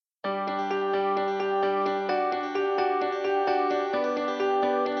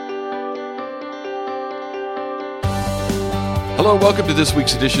Hello and welcome to this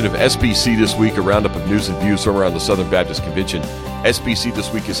week's edition of SBC This Week, a roundup of news and views from around the Southern Baptist Convention. SBC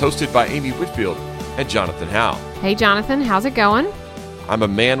This Week is hosted by Amy Whitfield and Jonathan Howe. Hey, Jonathan, how's it going? I'm a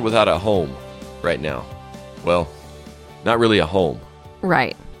man without a home right now. Well, not really a home.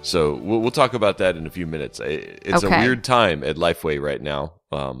 Right. So we'll talk about that in a few minutes. It's okay. A weird time at Lifeway right now.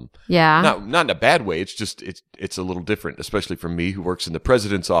 Yeah. Not in a bad way. It's just it's a little different, especially for me who works in the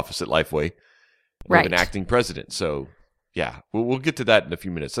president's office at Lifeway. We have an acting president. So yeah, we'll get to that in a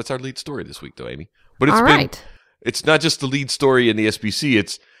few minutes. That's our lead story this week, though, Amy. But it's not just the lead story in the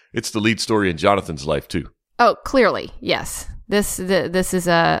SBC. It's the lead story in Jonathan's life too. Oh, clearly, yes. This is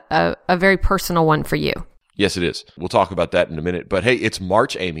a very personal one for you. Yes, it is. We'll talk about that in a minute. But hey, it's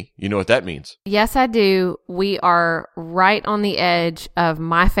March, Amy. You know what that means. Yes, I do. We are right on the edge of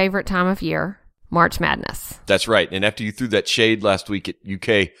my favorite time of year, March Madness. That's right. And after you threw that shade last week at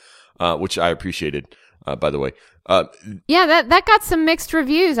UK, which I appreciated, by the way. Yeah, that got some mixed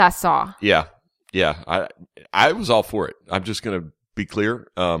reviews, I saw. Yeah. I was all for it. I'm just going to be clear.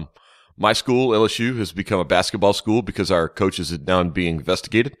 My school, LSU, has become a basketball school because our coaches are now being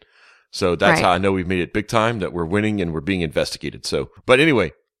investigated. So that's how I know we've made it big time, that we're winning and we're being investigated. So, but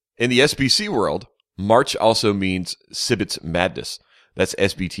anyway, in the SBC world, March also means Sibbets Madness. That's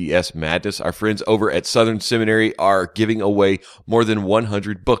SBTS Madness. Our friends over at Southern Seminary are giving away more than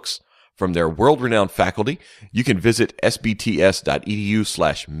 100 books from their world-renowned faculty. You can visit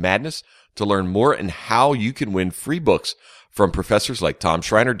sbts.edu/madness to learn more and how you can win free books from professors like Tom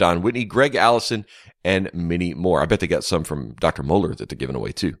Schreiner, Don Whitney, Greg Allison, and many more. I bet they got some from Dr. Moeller that they're giving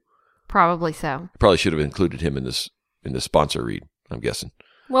away too. Probably so. Probably should have included him in this sponsor read, I'm guessing.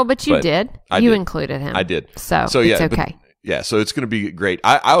 Well, but you did. You included him. I did. So it's okay. So it's going to be great.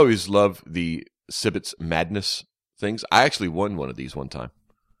 I always love the Sibbets Madness things. I actually won one of these one time.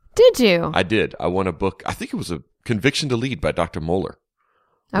 Did you? I did. I won a book. I think it was a Conviction to Lead by Dr. Moeller.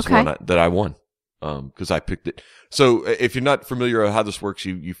 Okay. That I won because I picked it. So if you're not familiar with how this works,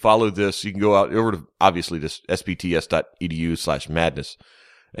 you follow this. You can go out over to, obviously, this sbts.edu/madness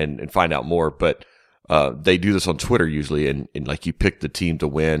and find out more. But they do this on Twitter usually, and like you pick the team to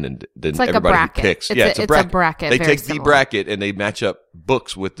win, and then it's like everybody a bracket. picks. It's a bracket. They take the bracket and they match up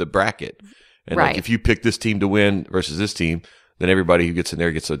books with the bracket. And like if you pick this team to win versus this team, then everybody who gets in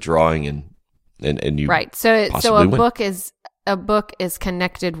there gets a drawing and you So a book is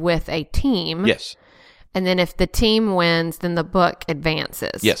connected with a team. Yes. And then if the team wins, then the book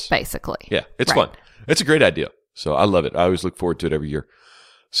advances. Yes. Basically. Yeah. It's fun. It's a great idea. So I love it. I always look forward to it every year.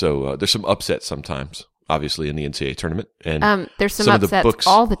 So there's some upsets sometimes, obviously, in the NCAA tournament. And there's some upsets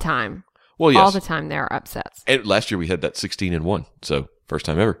all the time. Well, yes. All the time there are upsets. And last year we had that 16-1. So first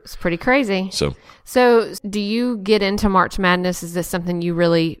time ever. It's pretty crazy. So do you get into March Madness? Is this something you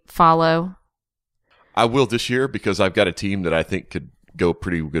really follow? I will this year because I've got a team that I think could go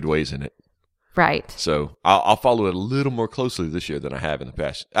pretty good ways in it. Right. So I'll follow it a little more closely this year than I have in the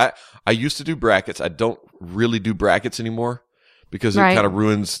past. I used to do brackets. I don't really do brackets anymore because it kind of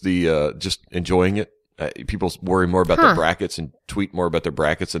ruins the just enjoying it. People worry more about their brackets and tweet more about their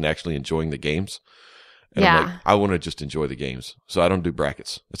brackets than actually enjoying the games. And I'm like, I want to just enjoy the games. So I don't do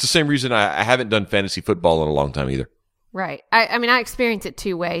brackets. It's the same reason I haven't done fantasy football in a long time either. Right. I mean, I experience it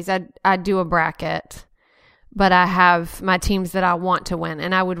two ways. I do a bracket, but I have my teams that I want to win.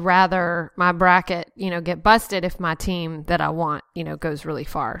 And I would rather my bracket, get busted if my team that I want, goes really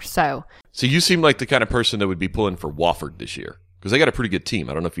far. So you seem like the kind of person that would be pulling for Wofford this year because they got a pretty good team.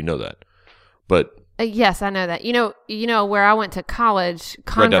 I don't know if you know that, but yes, I know that. Where I went to college,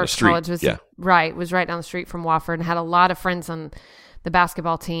 Converse College was right down the street from Wofford, and had a lot of friends on the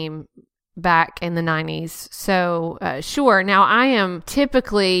basketball team back in the 90s. So, sure. Now, I am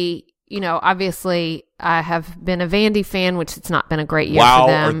typically, obviously, I have been a Vandy fan, which it's not been a great year for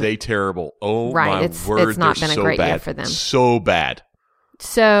them. Wow, are they terrible? Oh, my word. It's not been a great year for them. So bad.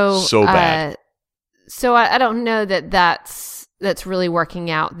 So bad. So I don't know that's really working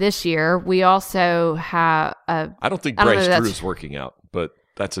out this year. We also have I don't think Bryce Drew is working out, but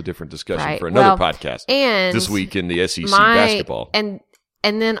that's a different discussion for another podcast. And this week in the SEC basketball. And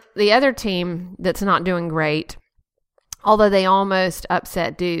then the other team that's not doing great, although they almost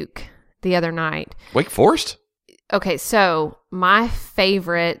upset Duke the other night. Wake Forest? Okay, so my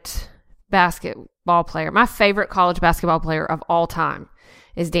favorite basketball player, my favorite college basketball player of all time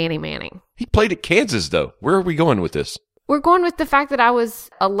is Danny Manning. He played at Kansas, though. Where are we going with this? We're going with the fact that I was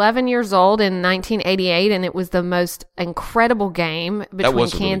 11 years old in 1988, and it was the most incredible game between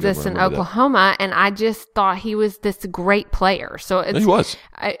Kansas and Oklahoma, and I just thought he was this great player. So he was.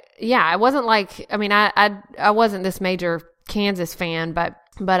 I wasn't like, I wasn't this major Kansas fan, but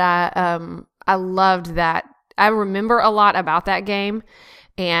I loved that. I remember a lot about that game,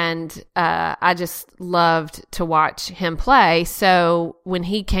 and I just loved to watch him play. So when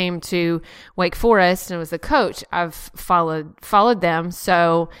he came to Wake Forest and was the coach, I've followed them.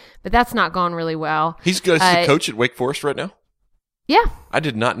 So, but that's not gone really well. He's the coach at Wake Forest right now? Yeah. I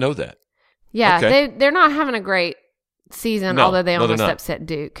did not know that. Yeah, okay. They're not having a great season, although they almost upset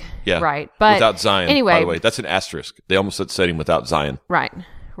Duke. Yeah. Right. But without Zion, anyway, by the way. That's an asterisk. They almost upset him without Zion. Right.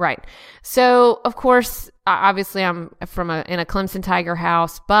 So, of course, obviously I'm in a Clemson Tiger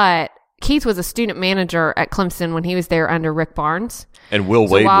house, but Keith was a student manager at Clemson when he was there under Rick Barnes. And Will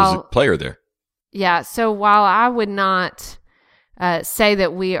Wade was a player there. Yeah. So while I would not say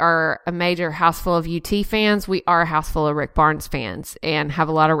that we are a major house full of UT fans, we are a house full of Rick Barnes fans and have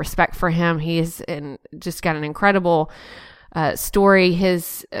a lot of respect for him. He's just got an incredible story.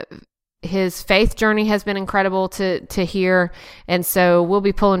 His faith journey has been incredible to hear, and so we'll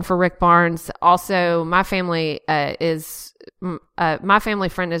be pulling for Rick Barnes. Also, my family my family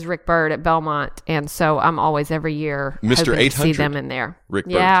friend is Rick Byrd at Belmont, and so I'm always every year Mr. 800 to see them in there. Rick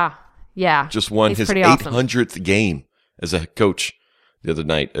Byrd. Yeah, just won his 800th game as a coach the other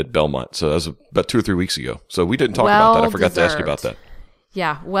night at Belmont. So that was about 2 or 3 weeks ago. So we didn't talk about that. I forgot to ask you about that.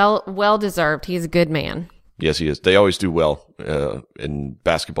 Yeah, well deserved. He's a good man. Yes, he is. They always do well in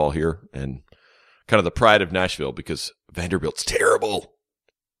basketball here, and kind of the pride of Nashville because Vanderbilt's terrible.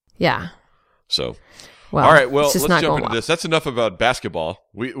 Yeah. So, well, all right. Well, let's jump into this. That's enough about basketball.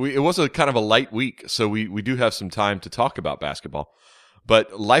 It was a kind of a light week, so we do have some time to talk about basketball.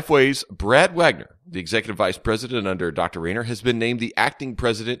 But Lifeway's Brad Wagner, the executive vice president under Dr. Rayner, has been named the acting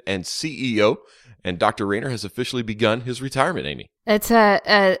president and CEO, and Dr. Rayner has officially begun his retirement, Amy. It's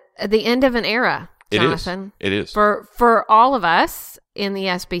the end of an era, Jonathan. It is. For all of us in the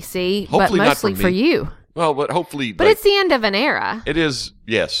SBC, hopefully but mostly not for you. Well, but hopefully. But it's the end of an era. It is,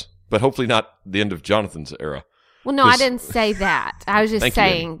 yes. But hopefully not the end of Jonathan's era. Well, no, I didn't say that. I was just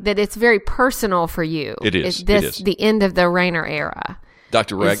saying that it's very personal for you. It is. The end of the Rayner era.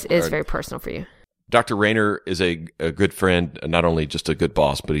 Dr. Wagner is very personal for you. Dr. Rayner is a good friend, not only just a good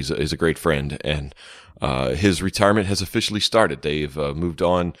boss, but he's a great friend. And his retirement has officially started. They've moved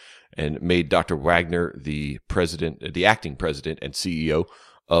on and made Dr. Wagner the acting president and CEO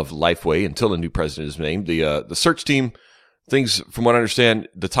of Lifeway until a new president is named. The search team, things from what I understand,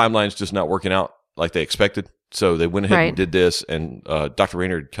 the timeline's just not working out like they expected. So they went ahead and did this, and Dr.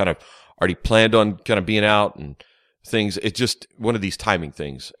 Rayner kind of already planned on kind of being out and things. It's just one of these timing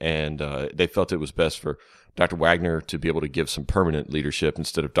things, and they felt it was best for Dr. Wagner to be able to give some permanent leadership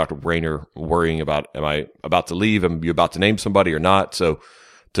instead of Dr. Rayner worrying about, am I about to leave? Am you about to name somebody or not? So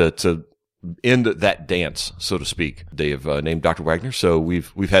to end that dance, so to speak, they have named Dr. Wagner. So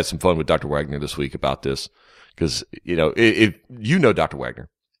we've had some fun with Dr. Wagner this week about this because, if you know Dr. Wagner.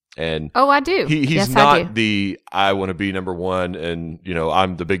 And I do. He's not I want to be number one and,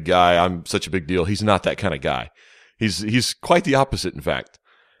 I'm the big guy. I'm such a big deal. He's not that kind of guy. He's quite the opposite, in fact,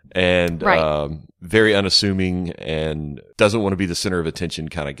 and very unassuming and doesn't want to be the center of attention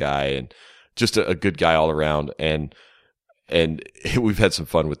kind of guy, and just a good guy all around. And we've had some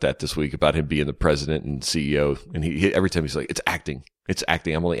fun with that this week about him being the president and CEO. And he every time he's like, "It's acting.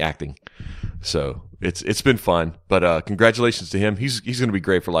 I'm only acting." So it's been fun. But congratulations to him. He's going to be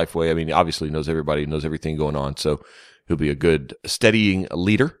great for Lifeway. I mean, obviously knows everybody, knows everything going on. So he'll be a good steadying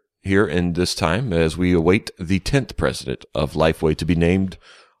leader here in this time as we await the 10th president of Lifeway to be named,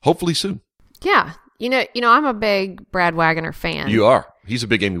 hopefully soon. Yeah. I'm a big Brad Wagner fan. You are. He's a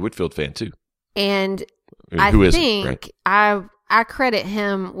big Amy Whitfield fan too. And I think I credit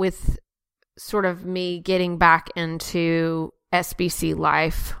him with sort of me getting back into SBC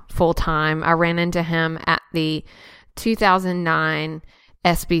life full time. I ran into him at the 2009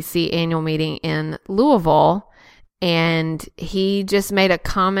 SBC annual meeting in Louisville, and he just made a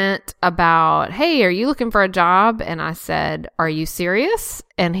comment about, "Hey, are you looking for a job?" And I said, "Are you serious?"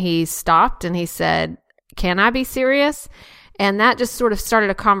 And he stopped and he said, "Can I be serious?" And that just sort of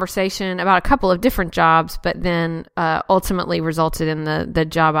started a conversation about a couple of different jobs, but then ultimately resulted in the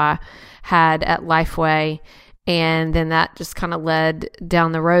job I had at Lifeway. And then that just kind of led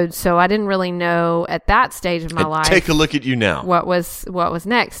down the road. So I didn't really know at that stage of my life. Take a look at you now. What was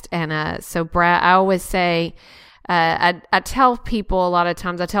next. And so Brad, I always say, I tell people a lot of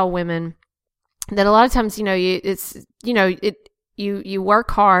times, I tell women that a lot of times, you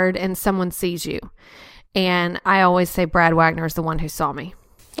work hard and someone sees you. And I always say Brad Wagner is the one who saw me.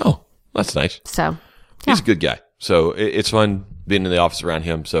 Oh, that's nice. So yeah. He's a good guy. So it's fun being in the office around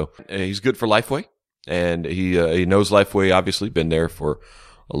him. So he's good for Lifeway. And he knows Lifeway, obviously, been there for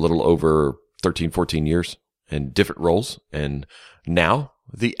a little over 13, 14 years. in different roles, and now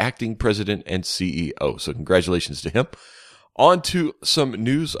the acting president and CEO. So congratulations to him. On to some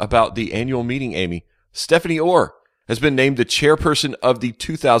news about the annual meeting, Amy. Stephanie Orr has been named the chairperson of the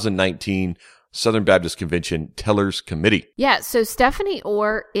 2019 Southern Baptist Convention Tellers Committee. Yeah, so Stephanie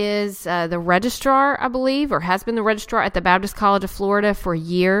Orr is the registrar, I believe, or has been the registrar at the Baptist College of Florida for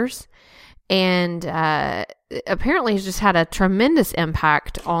years. And apparently has just had a tremendous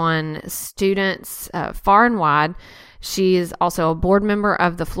impact on students far and wide. She is also a board member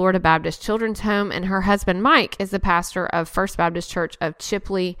of the Florida Baptist Children's Home, and her husband, Mike, is the pastor of First Baptist Church of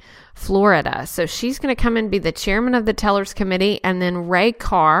Chipley, Florida. So she's going to come and be the chairman of the Tellers Committee, and then Ray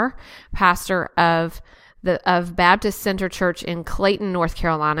Carr, pastor of Baptist Center Church in Clayton, North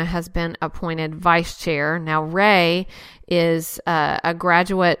Carolina, has been appointed vice chair. Now, Ray is a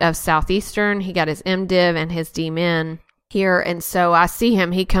graduate of Southeastern. He got his MDiv and his DMin here, and so I see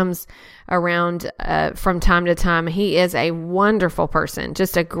him. He comes around from time to time. He is a wonderful person,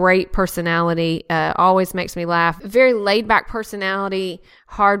 just a great personality, always makes me laugh. Very laid-back personality,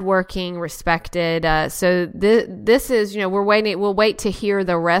 hardworking, respected. So this is, we'll wait to hear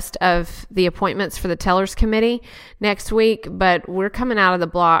the rest of the appointments for the Tellers Committee next week, but we're coming out of the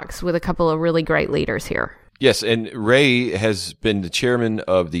blocks with a couple of really great leaders here. Yes, and Ray has been the chairman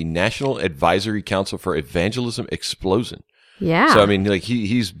of the National Advisory Council for Evangelism Explosion. Yeah. So, I mean, like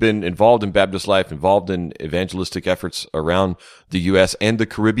he's been involved in Baptist life, involved in evangelistic efforts around the U.S. and the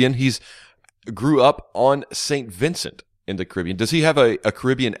Caribbean. He's grew up on St. Vincent in the Caribbean. Does he have a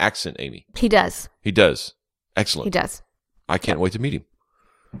Caribbean accent, Amy? He does. He does. Excellent. He does. I can't wait to meet him.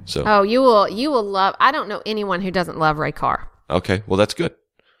 So. Oh, you will love, I don't know anyone who doesn't love Ray Carr. Okay. Well, that's good.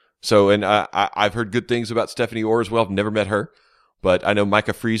 So, and I've heard good things about Stephanie Orr as well. I've never met her, but I know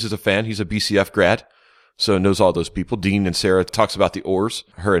Micah Fries is a fan. He's a BCF grad, so knows all those people. Dean and Sarah talks about the Orrs,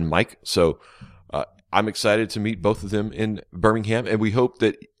 her and Mike. So I'm excited to meet both of them in Birmingham, and we hope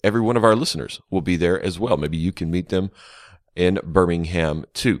that every one of our listeners will be there as well. Maybe you can meet them in Birmingham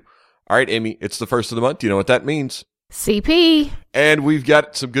too. All right, Amy, it's the first of the month. Do you know what that means? CP. And we've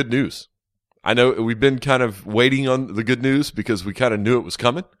got some good news. I know we've been kind of waiting on the good news because we kind of knew it was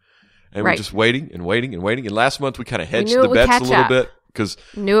coming. And we're just waiting and waiting and waiting. And last month we kind of hedged the bets a little bit because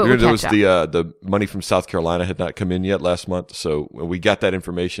there was the money from South Carolina had not come in yet last month. So we got that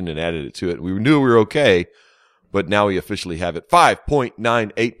information and added it to it. We knew we were okay, but now we officially have it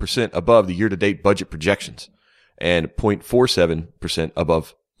 5.98% above the year-to-date budget projections and 0.47%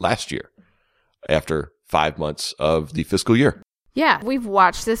 above last year after 5 months of the fiscal year. Yeah, we've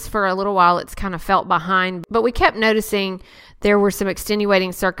watched this for a little while. It's kind of felt behind, but we kept noticing there were some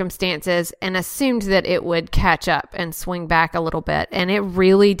extenuating circumstances and assumed that it would catch up and swing back a little bit. And it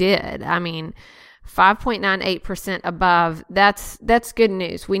really did. I mean, 5.98% above, that's good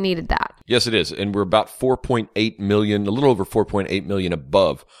news. We needed that. Yes, it is. And we're about 4.8 million, a little over 4.8 million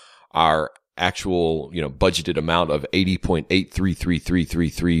above our actual, budgeted amount of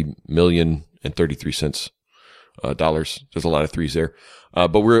 80.833333 million and 33 cents. Dollars. There's a lot of threes there.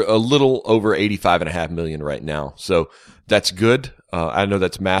 But we're a little over 85.5 million right now. So that's good. I know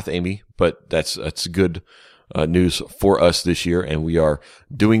that's math, Amy, but that's good news for us this year. And we are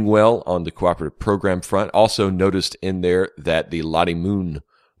doing well on the cooperative program front. Also noticed in there that the Lottie Moon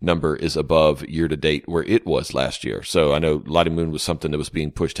number is above year to date where it was last year. So I know Lottie Moon was something that was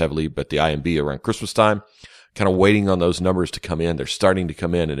being pushed heavily, but the IMB around Christmas time, kind of waiting on those numbers to come in. They're starting to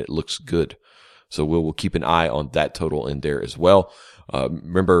come in and it looks good. So we'll keep an eye on that total in there as well.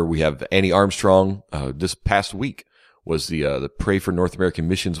 Remember, we have Annie Armstrong. This past week was the Pray for North American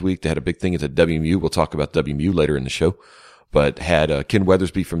Missions Week. They had a big thing at the WMU. We'll talk about WMU later in the show. But had Ken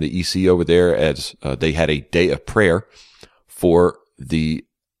Weathersby from the EC over there as they had a day of prayer for the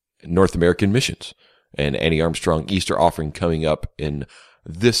North American missions. And Annie Armstrong Easter offering coming up in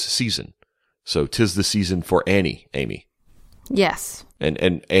this season. So 'tis the season for Annie, Amy. Yes. And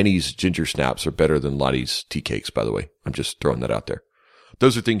Annie's ginger snaps are better than Lottie's tea cakes, by the way. I'm just throwing that out there.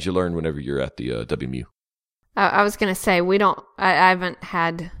 Those are things you learn whenever you're at the WMU. I was going to say, I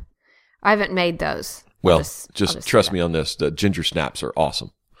haven't made those. Well, just trust me on this. The ginger snaps are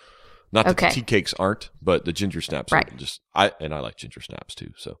awesome. Not that the tea cakes aren't, but the ginger snaps are just, I like ginger snaps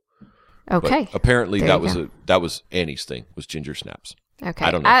too. So, okay. But apparently that was Annie's thing, was ginger snaps. Okay.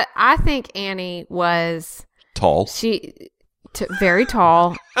 I don't know. I think Annie was tall. Very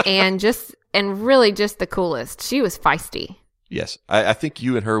tall and really just the coolest. She was feisty. Yes. I think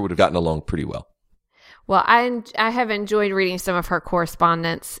you and her would have gotten along pretty well. Well, I have enjoyed reading some of her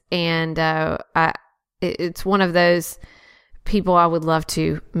correspondence, and it's one of those people I would love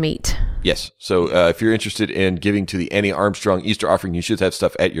to meet. Yes. So if you're interested in giving to the Annie Armstrong Easter offering, you should have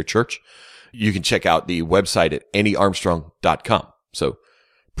stuff at your church. You can check out the website at AnnieArmstrong.com. So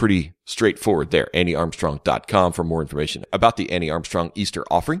pretty straightforward there, AnnieArmstrong.com for more information about the Annie Armstrong Easter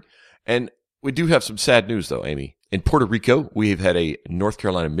offering. And we do have some sad news, though, Amy. In Puerto Rico, we have had a North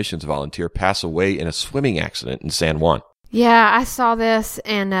Carolina missions volunteer pass away in a swimming accident in San Juan. Yeah, I saw this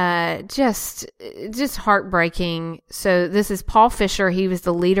and just heartbreaking. So this is Paul Fisher. He was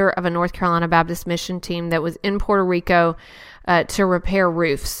the leader of a North Carolina Baptist mission team that was in Puerto Rico to repair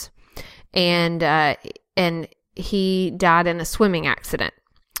roofs, and he died in a swimming accident.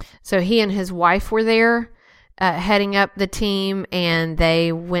 So he and his wife were there, heading up the team, and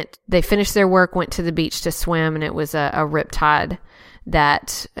they finished their work, went to the beach to swim, and it was a riptide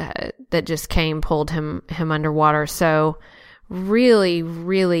that just pulled him underwater. So really,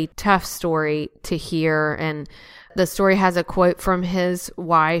 really tough story to hear. And the story has a quote from his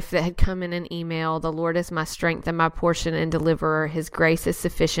wife that had come in an email. "The Lord is my strength and my portion and deliverer. His grace is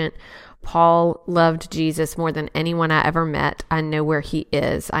sufficient. Paul loved Jesus more than anyone I ever met. I know where he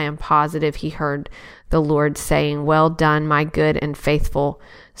is. I am positive he heard the Lord saying, 'Well done, my good and faithful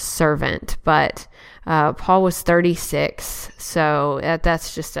servant.'" But Paul was 36, so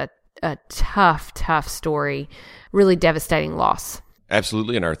that's just a tough story. Really devastating loss.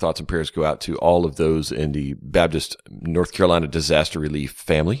 Absolutely, and our thoughts and prayers go out to all of those in the Baptist North Carolina Disaster Relief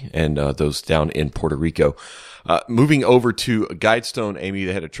family and those down in Puerto Rico. Moving over to Guidestone, Amy,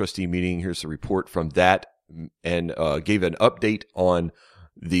 they had a trustee meeting. Here's the report from that, and gave an update on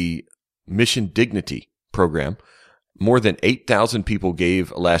the Mission Dignity program. More than 8,000 people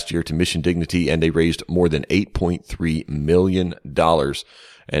gave last year to Mission Dignity, and they raised more than $8.3 million.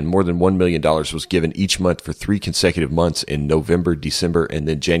 And more than $1 million was given each month for 3 consecutive months in November, December, and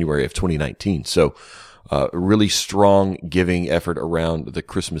then January of 2019. So a really strong giving effort around the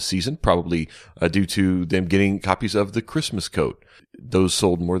Christmas season, probably due to them getting copies of the Christmas Code. Those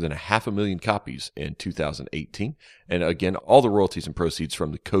sold more than 500,000 copies in 2018. And again, all the royalties and proceeds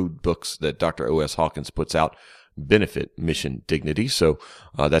from the code books that Dr. O.S. Hawkins puts out benefit Mission Dignity. So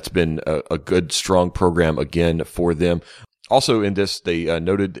that's been a good, strong program again for them. Also in this, they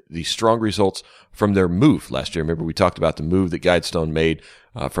noted the strong results from their move last year. Remember, we talked about the move that Guidestone made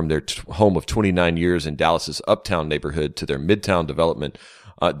from their home of 29 years in Dallas's Uptown neighborhood to their Midtown development.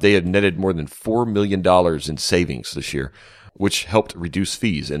 They have netted more than $4 million in savings this year, which helped reduce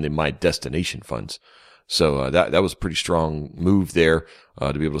fees in the My Destination funds. So that was a pretty strong move there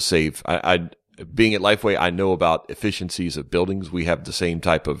to be able to save. Being at Lifeway, I know about efficiencies of buildings. We have the same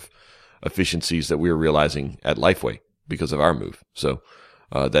type of efficiencies that we are realizing at Lifeway because of our move. So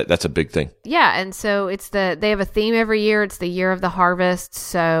that's a big thing. Yeah, and so they have a theme every year. It's the year of the harvest.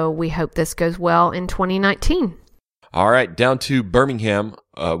 So we hope this goes well in 2019. All right, down to Birmingham,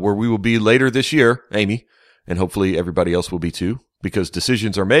 where we will be later this year, Amy, and hopefully everybody else will be too, because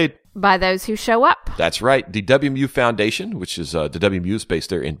decisions are made by those who show up. That's right. The WMU Foundation, which is the WMU is based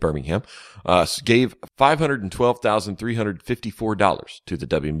there in Birmingham, gave $512,354 to the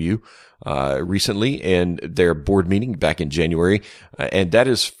WMU recently in their board meeting back in January. And that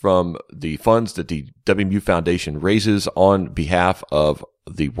is from the funds that the WMU Foundation raises on behalf of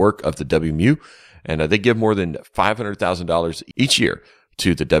the work of the WMU. And they give more than $500,000 each year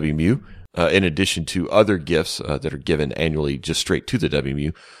to the WMU. In addition to other gifts that are given annually just straight to the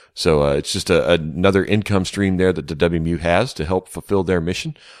WMU. So it's just another income stream there that the WMU has to help fulfill their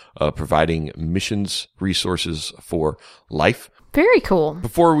mission, providing missions resources for life. Very cool.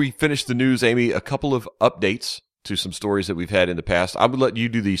 Before we finish the news, Amy, a couple of updates to some stories that we've had in the past. I would let you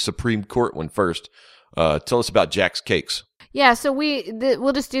do the Supreme Court one first. Tell us about Jack's Cakes. Yeah, so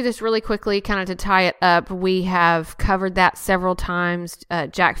we'll just do this really quickly, kind of to tie it up. We have covered that several times.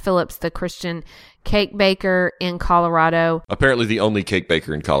 Jack Phillips, the Christian cake baker in Colorado. Apparently the only cake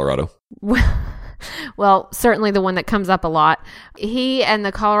baker in Colorado. Well, certainly the one that comes up a lot. He and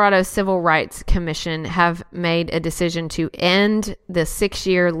the Colorado Civil Rights Commission have made a decision to end the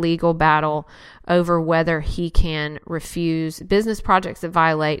 6-year legal battle over whether he can refuse business projects that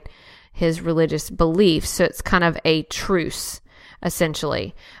violate his religious beliefs. So it's kind of a truce,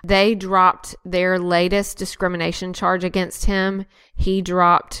 essentially. They dropped their latest discrimination charge against him. He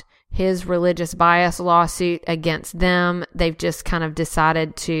dropped his religious bias lawsuit against them. They've just kind of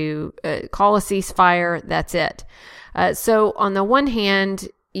decided to call a ceasefire. That's it. So on the one hand,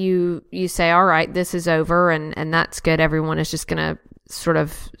 you say, all right, this is over, and that's good. Everyone is just going to sort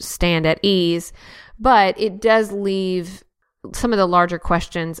of stand at ease. But it does leave some of the larger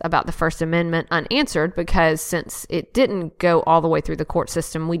questions about the First Amendment unanswered, because since it didn't go all the way through the court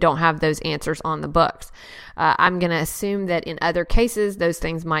system, we don't have those answers on the books. I'm going to assume that in other cases, those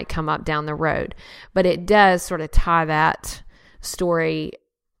things might come up down the road. But it does sort of tie that story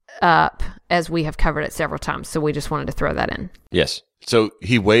up, as we have covered it several times. So we just wanted to throw that in. Yes. So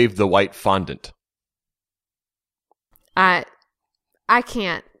he waved the white fondant. I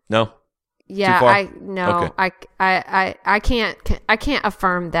can't. No. Yeah, Too far? Okay. I can't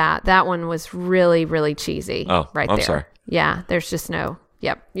affirm that. That one was really, really cheesy. Oh, right I'm there. sorry. Yeah, there's just no.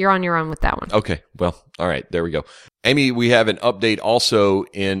 Yep, you're on your own with that one. Okay, well, all right, there we go. Amy, we have an update also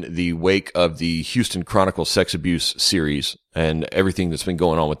in the wake of the Houston Chronicle sex abuse series and everything that's been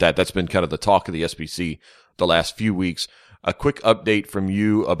going on with that. That's been kind of the talk of the SBC the last few weeks. A quick update from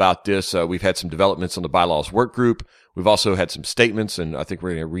you about this. We've had some developments on the bylaws work group. We've also had some statements, and I think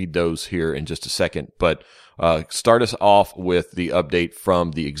we're going to read those here in just a second. But start us off with the update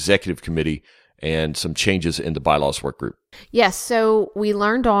from the executive committee and some changes in the bylaws work group. Yes, so we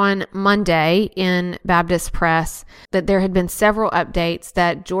learned on Monday in Baptist Press that there had been several updates,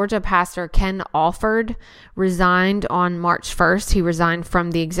 that Georgia pastor Ken Alford resigned on March 1st. He resigned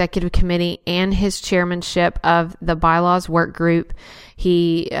from the executive committee and his chairmanship of the bylaws work group.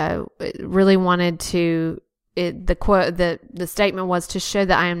 He really wanted to, the statement was, to show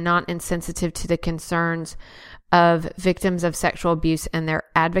that I am not insensitive to the concerns of victims of sexual abuse and their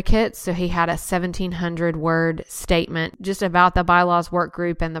advocates. So he had a 1,700 word statement just about the bylaws work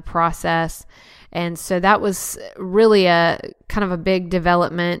group and the process. And so that was really a kind of a big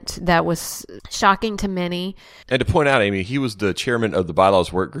development that was shocking to many. And to point out, Amy, he was the chairman of the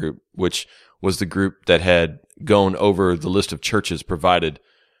bylaws work group, which was the group that had gone over the list of churches provided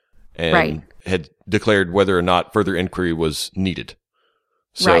and had declared whether or not further inquiry was needed.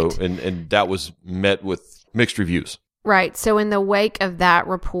 So, and that was met with mixed reviews. Right. So in the wake of that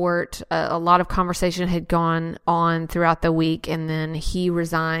report, a lot of conversation had gone on throughout the week, and then he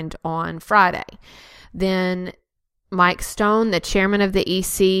resigned on Friday. Then Mike Stone, the chairman of the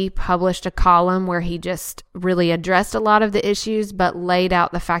EC, published a column where he just really addressed a lot of the issues, but laid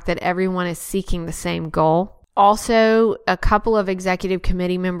out the fact that everyone is seeking the same goal. Also, a couple of executive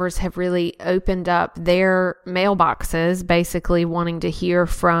committee members have really opened up their mailboxes, basically wanting to hear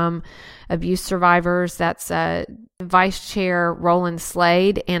from abuse survivors. That's Vice Chair Roland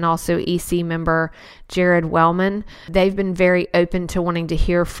Slade and also EC member Jared Wellman. They've been very open to wanting to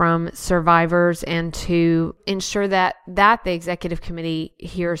hear from survivors and to ensure that the executive committee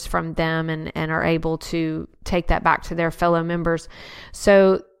hears from them and are able to take that back to their fellow members.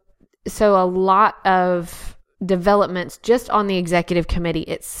 So a lot of developments just on the executive committee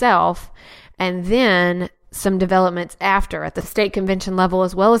itself, and then some developments after at the state convention level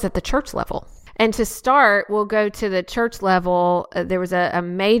as well as at the church level. And to start, we'll go to the church level. There was a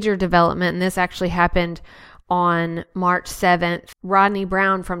major development, and this actually happened on March 7th. Rodney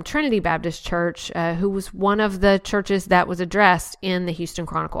Brown from Trinity Baptist Church, who was one of the churches that was addressed in the Houston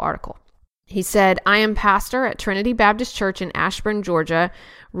Chronicle article. He said, "I am pastor at Trinity Baptist Church in Ashburn, Georgia.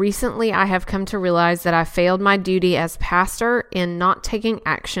 Recently, I have come to realize that I failed my duty as pastor in not taking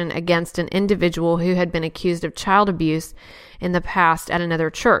action against an individual who had been accused of child abuse in the past at another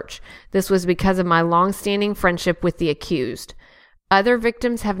church. This was because of my long-standing friendship with the accused. Other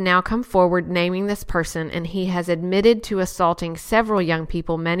victims have now come forward naming this person, and he has admitted to assaulting several young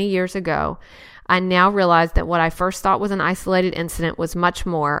people many years ago. I now realize that what I first thought was an isolated incident was much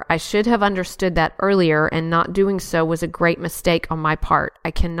more. I should have understood that earlier, and not doing so was a great mistake on my part.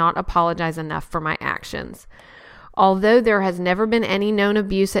 I cannot apologize enough for my actions. Although there has never been any known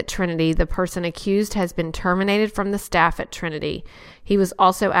abuse at Trinity, the person accused has been terminated from the staff at Trinity. He was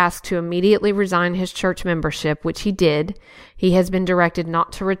also asked to immediately resign his church membership, which he did. He has been directed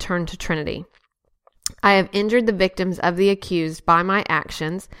not to return to Trinity. I have injured the victims of the accused by my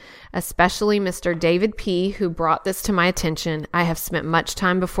actions, especially Mr. David P., who brought this to my attention. I have spent much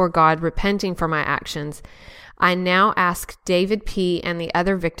time before God repenting for my actions. I now ask David P. and the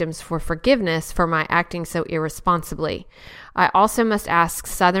other victims for forgiveness for my acting so irresponsibly. I also must ask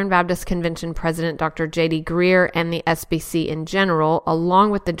Southern Baptist Convention President Dr. J.D. Greer and the SBC in general,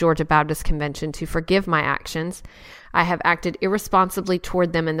 along with the Georgia Baptist Convention, to forgive my actions. I have acted irresponsibly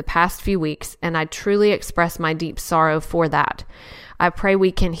toward them in the past few weeks, and I truly express my deep sorrow for that. I pray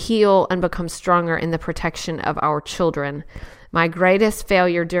we can heal and become stronger in the protection of our children. My greatest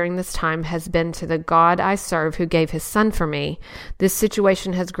failure during this time has been to the God I serve who gave his son for me. This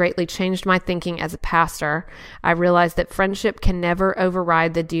situation has greatly changed my thinking as a pastor. I realize that friendship can never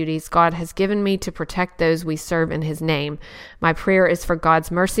override the duties God has given me to protect those we serve in his name. My prayer is for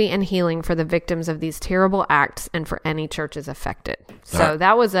God's mercy and healing for the victims of these terrible acts and for any churches affected." So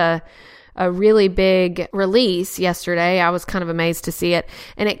that was a really big release yesterday. I was kind of amazed to see it.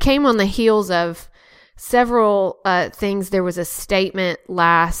 And it came on the heels of several things. There was a statement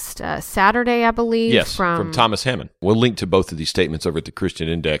last Saturday, I believe. Yes, from Thomas Hammond. We'll link to both of these statements over at the Christian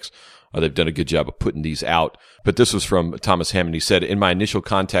Index. They've done a good job of putting these out. But this was from Thomas Hammond. He said, in my initial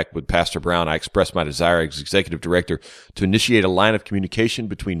contact with Pastor Brown, I expressed my desire as executive director to initiate a line of communication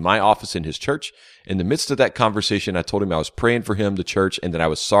between my office and his church. In the midst of that conversation, I told him I was praying for him, the church, and that I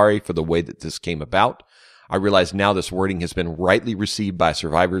was sorry for the way that this came about. I realize now this wording has been rightly received by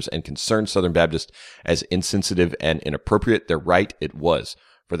survivors and concerned Southern Baptists as insensitive and inappropriate. They're right, it was.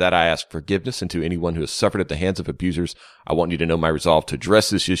 For that, I ask forgiveness, and to anyone who has suffered at the hands of abusers, I want you to know my resolve to address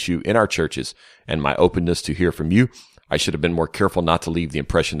this issue in our churches and my openness to hear from you. I should have been more careful not to leave the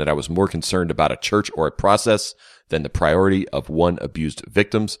impression that I was more concerned about a church or a process than the priority of one abused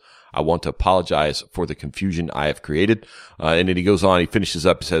victims. I want to apologize for the confusion I have created. And then he goes on, he finishes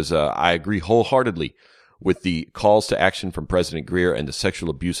up, says, I agree wholeheartedly with the calls to action from President Greer and the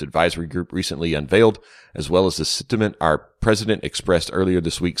Sexual Abuse Advisory Group recently unveiled, as well as the sentiment our president expressed earlier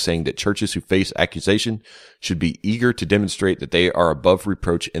this week, saying that churches who face accusation should be eager to demonstrate that they are above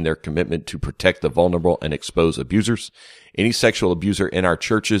reproach in their commitment to protect the vulnerable and expose abusers. Any sexual abuser in our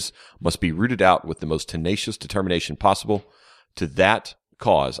churches must be rooted out with the most tenacious determination possible. To that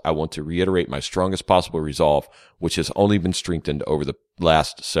cause, I want to reiterate my strongest possible resolve, which has only been strengthened over the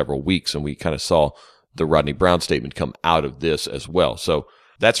last several weeks. And we kind of saw the Rodney Brown statement come out of this as well. So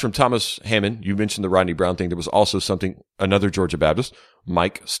that's from Thomas Hammond. You mentioned the Rodney Brown thing. There was also another Georgia Baptist,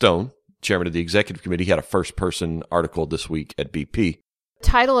 Mike Stone, chairman of the executive committee, had a first-person article this week at BP.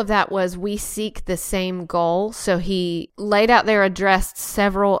 Title of that was "We Seek the Same Goal." So he laid out there, addressed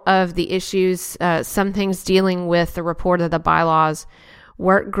several of the issues, some things dealing with the report of the bylaws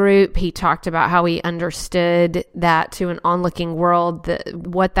work group. He talked about how he understood that to an onlooking world,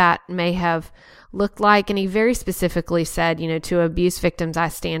 what that may have looked like. And he very specifically said, to abuse victims, I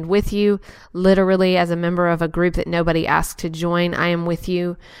stand with you. Literally, as a member of a group that nobody asked to join, I am with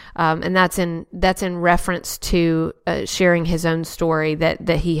you. And that's in reference to sharing his own story that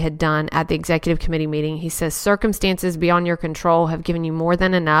he had done at the executive committee meeting. He says, circumstances beyond your control have given you more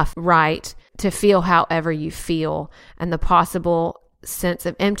than enough right to feel however you feel, and the possible sense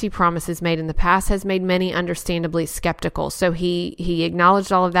of empty promises made in the past has made many understandably skeptical. So he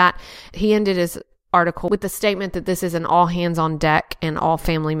acknowledged all of that. He ended his article with the statement that this is an all hands on deck and all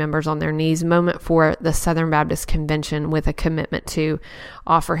family members on their knees moment for the Southern Baptist Convention, with a commitment to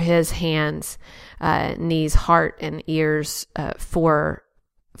offer his hands, knees, heart, and ears for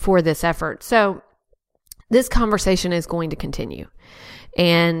this effort. So this conversation is going to continue,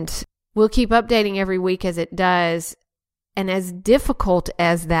 and we'll keep updating every week as it does. And as difficult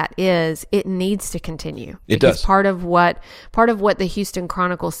as that is, it needs to continue. It does. Part of what the Houston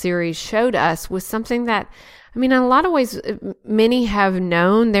Chronicle series showed us was something that, in a lot of ways, many have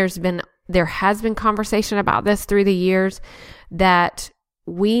known. There has been conversation about this through the years, that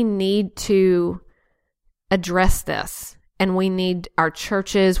we need to address this. And we need our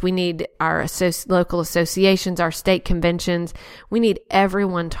churches, we need our local associations, our state conventions. We need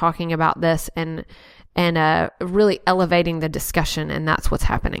everyone talking about this and really elevating the discussion, and that's what's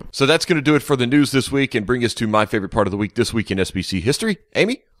happening. So that's going to do it for the news this week and bring us to my favorite part of the week, This Week in SBC History.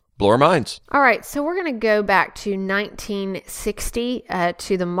 Amy, blow our minds. All right, so we're going to go back to 1960,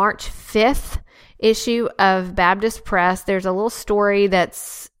 to the March 5th issue of Baptist Press. There's a little story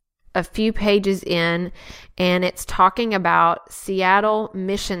that's a few pages in, and it's talking about Seattle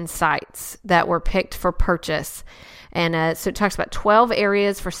mission sites that were picked for purchase. And so it talks about 12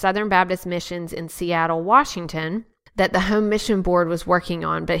 areas for Southern Baptist missions in Seattle, Washington, that the Home Mission Board was working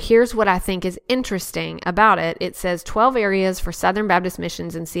on. But here's what I think is interesting about it. It says 12 areas for Southern Baptist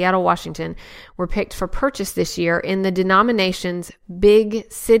missions in Seattle, Washington were picked for purchase this year in the denomination's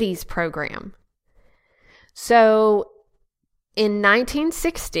Big Cities program. So in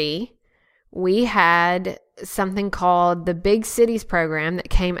 1960, we had something called the Big Cities program that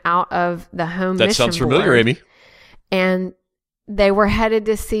came out of the Home Mission Board. That sounds familiar, Amy. And they were headed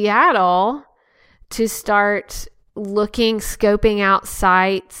to Seattle to start scoping out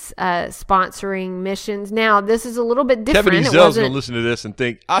sites, sponsoring missions. Now, this is a little bit different. Kevin Ezel's going to listen to this and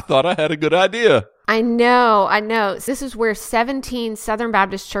think, I thought I had a good idea. I know. This is where 17 Southern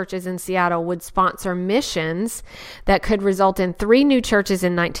Baptist churches in Seattle would sponsor missions that could result in 3 new churches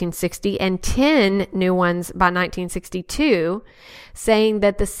in 1960 and 10 new ones by 1962, saying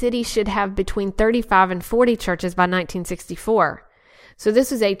that the city should have between 35 and 40 churches by 1964. So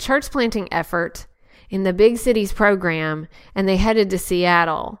this was a church planting effort in the Big Cities program, and they headed to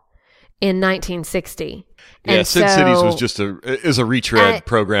Seattle in 1960. Yeah, Sid Cities was just a retread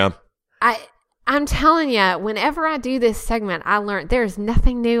program. I'm telling you, whenever I do this segment, I learned there's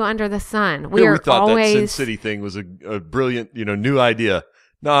nothing new under the sun. We thought that Sin City thing was a brilliant, new idea.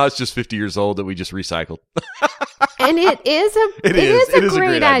 No, it's just 50 years old that we just recycled. And it is a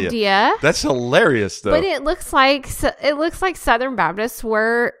great idea. That's hilarious, though. But it looks like Southern Baptists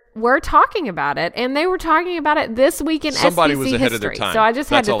were talking about it, and they were talking about it this week in Somebody SBC was ahead history. of their time. So I just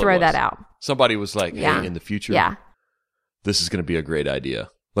had to throw that out. Somebody was like, "Hey, in the future, this is going to be a great idea.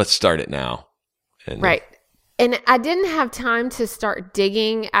 Let's start it now." Right. And I didn't have time to start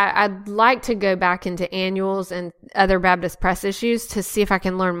digging. I'd like to go back into annuals and other Baptist press issues to see if I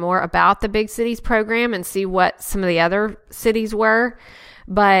can learn more about the Big Cities program and see what some of the other cities were.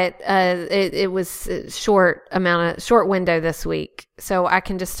 But it was a short window this week. So I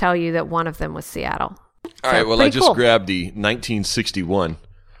can just tell you that one of them was Seattle. All right. Well, I just grabbed the 1961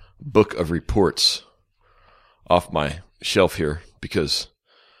 Book of Reports off my shelf here because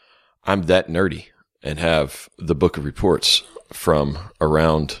I'm that nerdy and have the Book of Reports from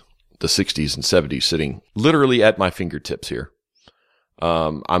around the 60s and 70s sitting literally at my fingertips here.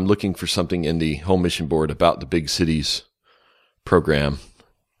 I'm looking for something in the Home Mission Board about the Big Cities program,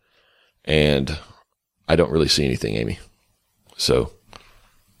 and I don't really see anything, Amy. So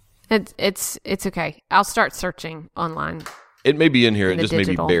it's okay. I'll start searching online. It may be in here. It just may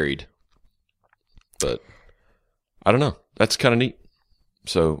be buried. But I don't know. That's kind of neat.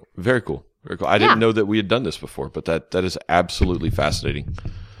 So very cool. Very cool. I didn't know that we had done this before, but that is absolutely fascinating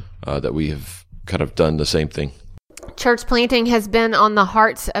that we have kind of done the same thing. Church planting has been on the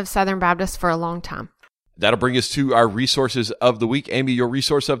hearts of Southern Baptists for a long time. That'll bring us to our resources of the week. Amy, your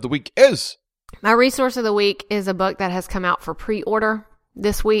resource of the week is? My resource of the week is a book that has come out for pre-order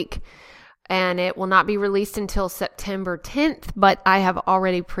this week, and it will not be released until September 10th, but I have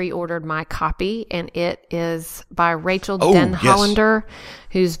already pre-ordered my copy, and it is by Rachel Denhollander,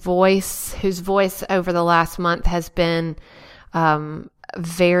 whose voice over the last month has been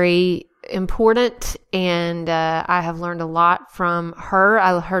very important, and I have learned a lot from her.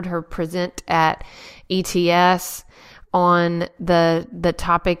 I heard her present at ETS on the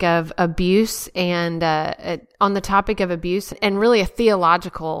topic of abuse and really a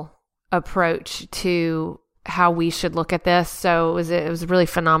theological approach to how we should look at this. So it was a really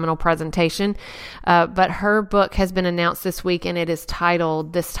phenomenal presentation. But her book has been announced this week, and it is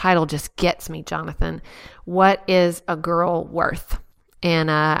titled, this title just gets me, Jonathan, What is a Girl Worth?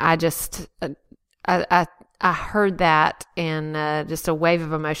 And I heard that, and just a wave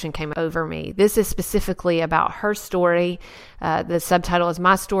of emotion came over me. This is specifically about her story. The subtitle is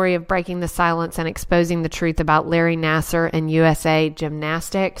My Story of Breaking the Silence and Exposing the Truth About Larry Nassar and USA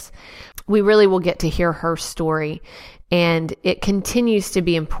Gymnastics. We really will get to hear her story, and it continues to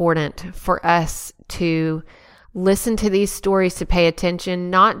be important for us to listen to these stories, to pay attention,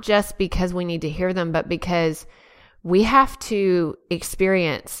 not just because we need to hear them, but because we have to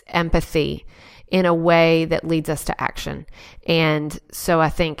experience empathy in a way that leads us to action. And so I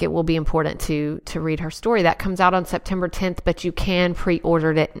think it will be important to read her story. That comes out on September 10th, but you can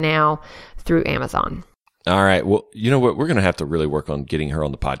pre-order it now through Amazon. All right. Well, you know what? We're going to have to really work on getting her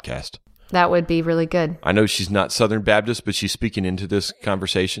on the podcast. That would be really good. I know she's not Southern Baptist, but she's speaking into this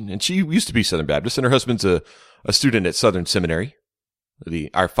conversation. And she used to be Southern Baptist, and her husband's a student at Southern Seminary,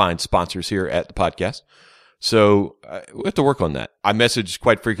 our fine sponsors here at the podcast. So we have to work on that. I message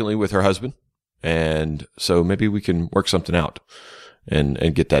quite frequently with her husband, and so maybe we can work something out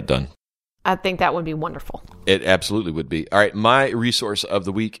and get that done. I think that would be wonderful. It absolutely would be. All right, my resource of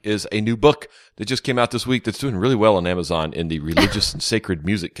the week is a new book that just came out this week that's doing really well on Amazon in the religious and sacred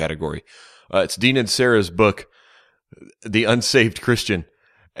music category. It's Dean and Sarah's book, The Unsaved Christian.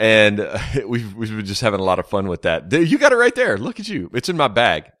 And we've been just having a lot of fun with that. You got it right there. Look at you. It's in my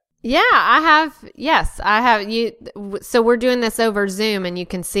bag. Yeah, I have. Yes, I have. So we're doing this over Zoom, and you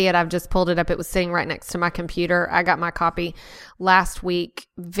can see it. I've just pulled it up. It was sitting right next to my computer. I got my copy last week.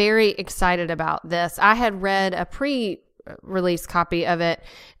 Very excited about this. I had read a pre-release copy of it,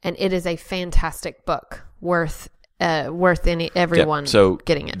 and it is a fantastic book, worth everyone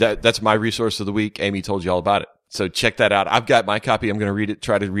getting it. That's my resource of the week. Amy told you all about it. So check that out. I've got my copy. I'm going to read it.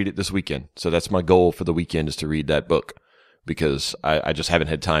 Try to read it this weekend. So that's my goal for the weekend, is to read that book, because I just haven't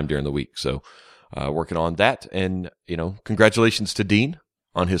had time during the week. So working on that. And, congratulations to Dean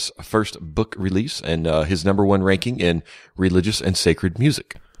on his first book release and his #1 ranking in religious and sacred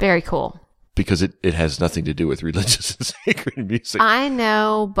music. Very cool. Because it has nothing to do with religious and sacred music. I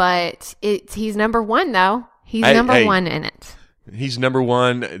know, but he's #1, though. He's number one in it. He's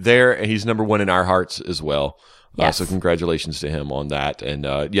 #1 there, and he's #1 in our hearts as well. Yes. So congratulations to him on that. And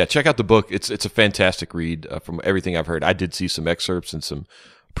check out the book. It's a fantastic read from everything I've heard. I did see some excerpts and some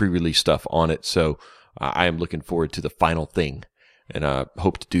pre-release stuff on it. So I am looking forward to the final thing, and I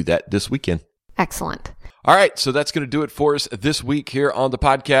hope to do that this weekend. Excellent. All right, so that's going to do it for us this week here on the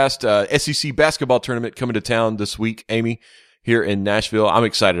podcast. SEC basketball tournament coming to town this week, Amy, here in Nashville. I'm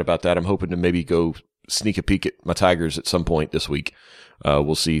excited about that. I'm hoping to maybe go sneak a peek at my Tigers at some point this week.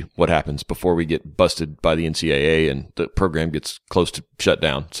 We'll see what happens before we get busted by the NCAA and the program gets close to shut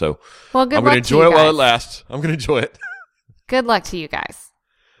down. So I'm going to enjoy it while it lasts. I'm going to enjoy it. Good luck to you guys.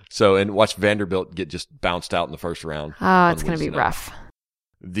 So, and watch Vanderbilt get just bounced out in the first round. Oh, it's going to be rough.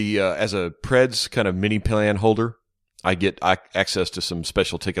 As a Preds kind of mini plan holder, I get access to some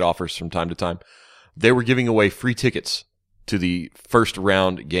special ticket offers from time to time. They were giving away free tickets to the first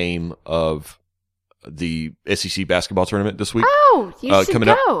round game of the SEC basketball tournament this week. Oh, you should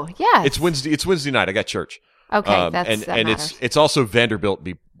go. Yeah, it's Wednesday night. I got church. Okay, it's also Vanderbilt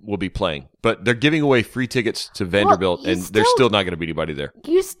will be playing, but they're giving away free tickets to Vanderbilt, there's still not going to be anybody there.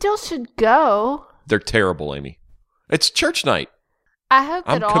 You still should go. They're terrible, Amy. It's church night. I hope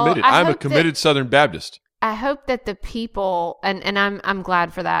that I'm a committed Southern Baptist. I hope that the people, and I'm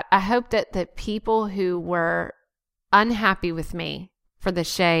glad for that. I hope that the people who were unhappy with me for the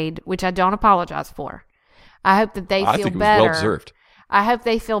shade, which I don't apologize for, I hope that they feel better. I think it was well deserved. I hope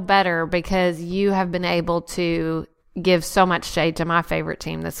they feel better because you have been able to give so much shade to my favorite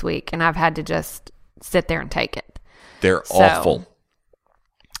team this week, and I've had to just sit there and take it. They're awful.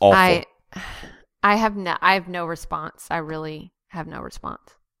 Awful. I have no response. I really have no response.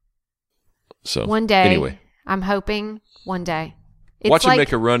 So one day, anyway, I'm hoping one day. Watch him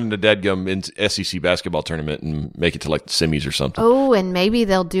make a run in the dadgum in SEC basketball tournament and make it to like the semis or something. Oh, and maybe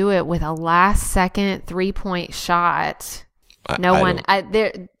they'll do it with a last-second 3-point shot.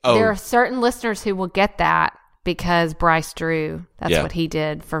 There are certain listeners who will get that because Bryce Drew, that's what he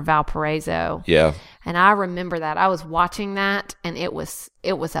did for Valparaiso. Yeah. And I remember that. I was watching that, and it was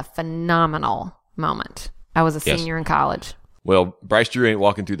a phenomenal moment. I was a senior in college. Well, Bryce Drew ain't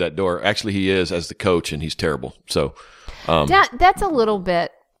walking through that door. Actually, he is as the coach, and he's terrible. So that's a little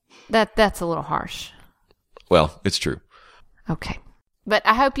bit that's a little harsh. Well, it's true. Okay, but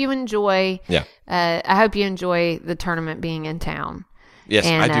I hope you enjoy. Yeah. I hope you enjoy the tournament being in town. Yes,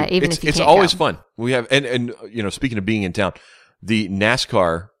 and, I do. Even if you it's can't always go. fun. We have and speaking of being in town, the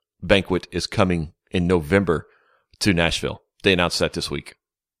NASCAR banquet is coming in November to Nashville. They announced that this week.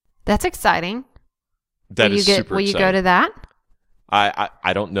 That's exciting. Super exciting. Will you go to that?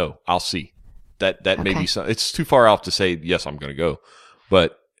 I don't know. I'll see. That may be some. It's too far off to say yes. I'm going to go,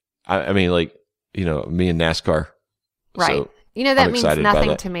 but I mean, like me and NASCAR, right? So that means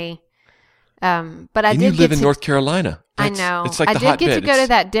nothing to me. But I did. You live in North Carolina. I know. It's like I the did hotbed. get to go to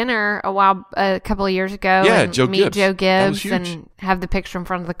that dinner a couple of years ago. Yeah, and meet Joe Gibbs and have the picture in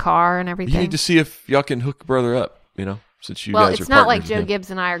front of the car and everything. You need to see if y'all can hook a brother up. Since you guys are partners. Well, it's not like Joe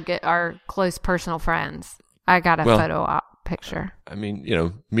Gibbs and I are close personal friends. I got a photo op picture. I mean,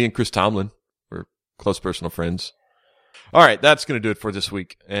 me and Chris Tomlin were close personal friends. All right, that's going to do it for this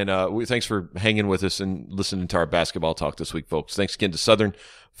week. And thanks for hanging with us and listening to our basketball talk this week, folks. Thanks again to Southern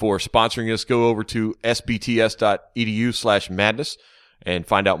for sponsoring us. Go over to sbts.edu/madness and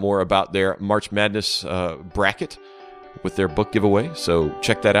find out more about their March Madness bracket with their book giveaway. So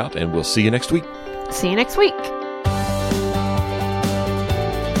check that out, and we'll see you next week. See you next week.